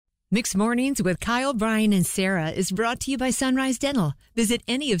Mixed Mornings with Kyle, Brian, and Sarah is brought to you by Sunrise Dental. Visit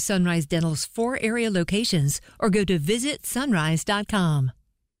any of Sunrise Dental's 4 area locations or go to visitsunrise.com.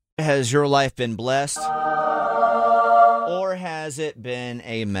 Has your life been blessed? Or has it been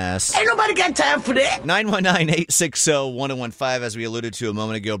a mess? Ain't nobody got time for that. 919-860-1015, as we alluded to a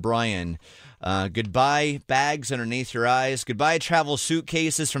moment ago. Brian, goodbye bags underneath your eyes. Goodbye travel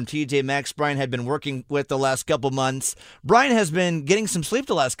suitcases from TJ Maxx. Brian had been working with the last couple months. Brian has been getting some sleep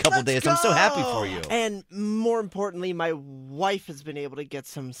the last couple days. I'm so happy for you. And more importantly, my wife has been able to get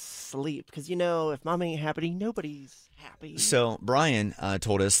some sleep. Because, you know, if mom ain't happy, nobody's happy. So Brian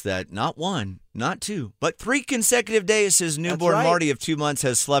told us that not 1, not 2, but 3 consecutive days his newborn Marty of 2 months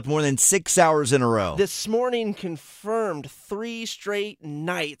has slept more than 6 hours in a row. This morning confirmed 3 straight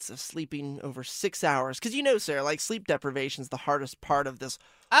nights of sleeping over 6 hours. Because you know, Sarah, like sleep deprivation is the hardest part of this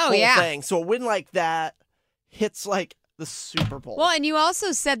whole thing. So a win like that hits like the Super Bowl. Well, and you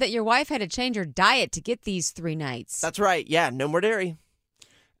also said that your wife had to change her diet to get these 3 nights. That's right. Yeah, no more dairy.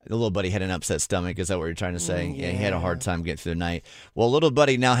 The little buddy had an upset stomach. Is that what you're trying to say? Yeah, he had a hard time getting through the night. Well, little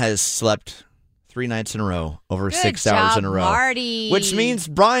buddy now has slept 3 nights in a row, over 6 hours in a row. Marty. Which means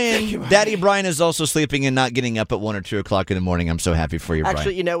Brian, Daddy Brian, is also sleeping and not getting up at 1 or 2 o'clock in the morning. I'm so happy for you, Brian.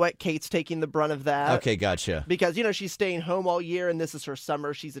 Actually, you know what? Kate's taking the brunt of that. Okay, gotcha. Because, you know, she's staying home all year, and this is her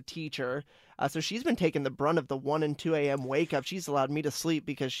summer. She's a teacher. So she's been taking the brunt of the 1 and 2 a.m. wake up. She's allowed me to sleep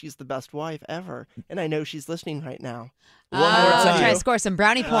because she's the best wife ever. And I know she's listening right now. One more time. Trying to score some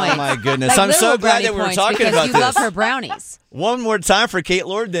brownie points. Oh, my goodness. Like I'm so glad brownie that we're points talking because about you this. love her brownies. One more time for Kate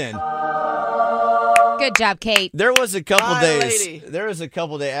Lord then. Good job, Kate. There was a couple days. lady. There was a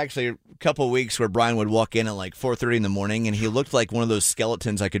couple days, actually a couple weeks where Brian would walk in at like 4:30 in the morning and he looked like one of those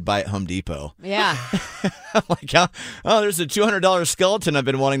skeletons I could buy at Home Depot. Yeah. I'm like, oh, there's a $200 skeleton I've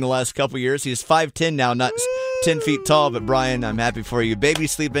been wanting the last couple years. He's 5'10" now, not 10 feet tall. But Brian, I'm happy for you. Baby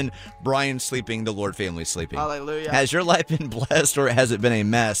sleeping, Brian sleeping, the Lord family sleeping. Hallelujah. Has your life been blessed or has it been a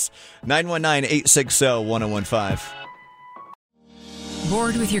mess? 919-860-1015.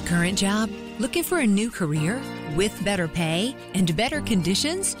 Bored with your current job? Looking for a new career? With better pay and better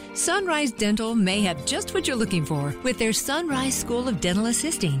conditions? Sunrise Dental may have just what you're looking for with their Sunrise School of Dental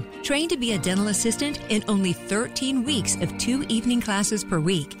Assisting. Trained to be a dental assistant in only 13 weeks of 2 evening classes per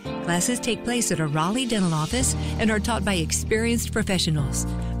week. Classes take place at a Raleigh dental office and are taught by experienced professionals.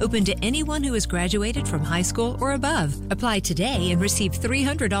 Open to anyone who has graduated from high school or above. Apply today and receive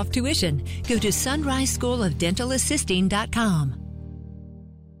 $300 off tuition. Go to sunriseschoolofdentalassisting.com.